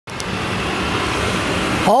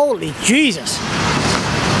Holy Jesus.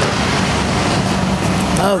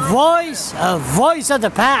 A voice of the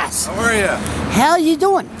past. How are you? How you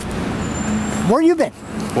doing? Where you been?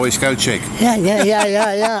 Boy Scout shake.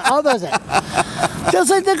 Yeah. How was it? Just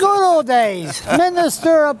like the good old days.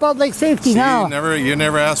 Minister of Public Safety. See, now. You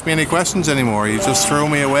never ask me any questions anymore. You just throw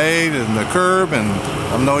me away in the curb, and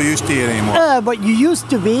I'm no use to you anymore. But you used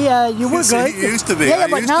to be. You were good. You used to be. Yeah,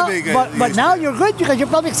 I used now, to be good. But now you're good because you're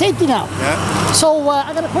public safety now. Yeah. So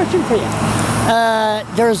I got a question for you.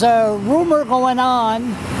 There's a rumor going on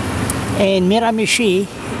in Miramichi,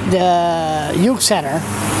 the youth center.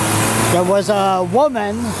 There was a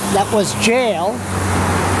woman that was jailed,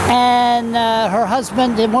 and her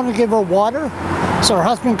husband didn't want to give her water, so her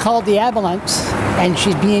husband called the ambulance, and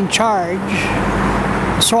she's being charged.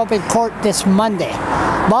 Show up in court this Monday.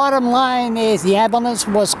 Bottom line is the ambulance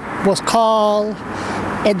was called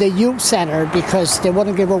at the youth center because they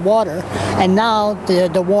wouldn't give her water, and now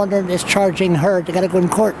the warden is charging her. They got to go in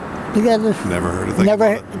court. Never heard of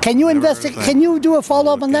that. Can you investigate? Can you do a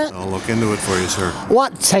follow-up on that? I'll look into it for you, sir.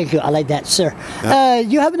 What? Thank you. I like that, sir. Yeah.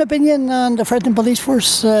 You have an opinion on the Fredericton Police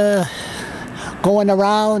Force going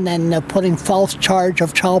around and putting false charge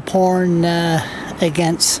of child porn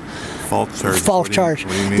against? False charge. False charge.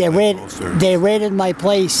 What do you mean They raided my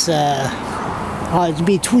place. It'd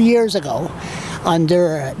be 2 years ago.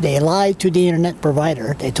 They lied to the internet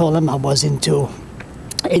provider. They told them I was into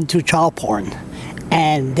child porn.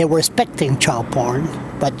 And they were expecting child porn,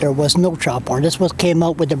 but there was no child porn. This came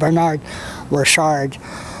out with the Bernard Richard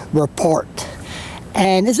report.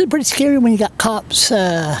 And isn't it pretty scary when you got cops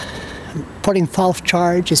putting false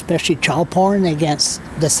charge, especially child porn, against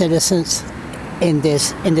the citizens in the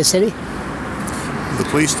city? The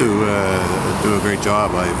police do a great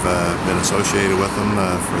job. I've been associated with them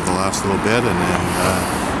for the last little bit, and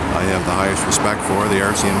I have the highest respect for the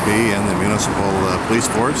RCMP and the municipal police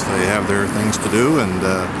force. They have their things to do, and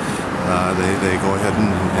they go ahead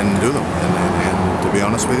and do them. And to be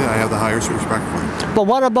honest with you, I have the highest respect for them. But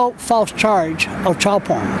what about false charge of child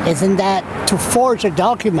porn? Isn't that to forge a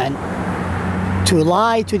document to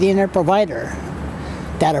lie to the internet provider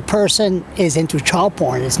that a person is into child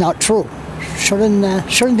porn? It's not true.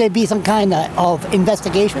 Shouldn't there be some kind of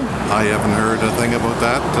investigation? I haven't heard a thing about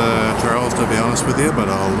that, Charles, to be honestly with you, but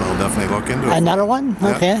I'll definitely look into it. Another one?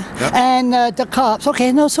 Yeah. Okay. Yeah. And the cops,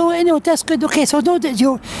 okay, no, so anyway, that's good. Okay, so no,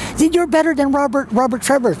 you're better than Robert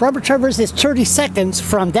Travers. Robert Travers is 30 seconds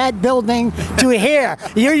from that building to here.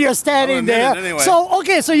 You're standing there. Anyway. So,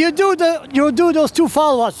 okay, so you do those two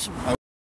follow-ups.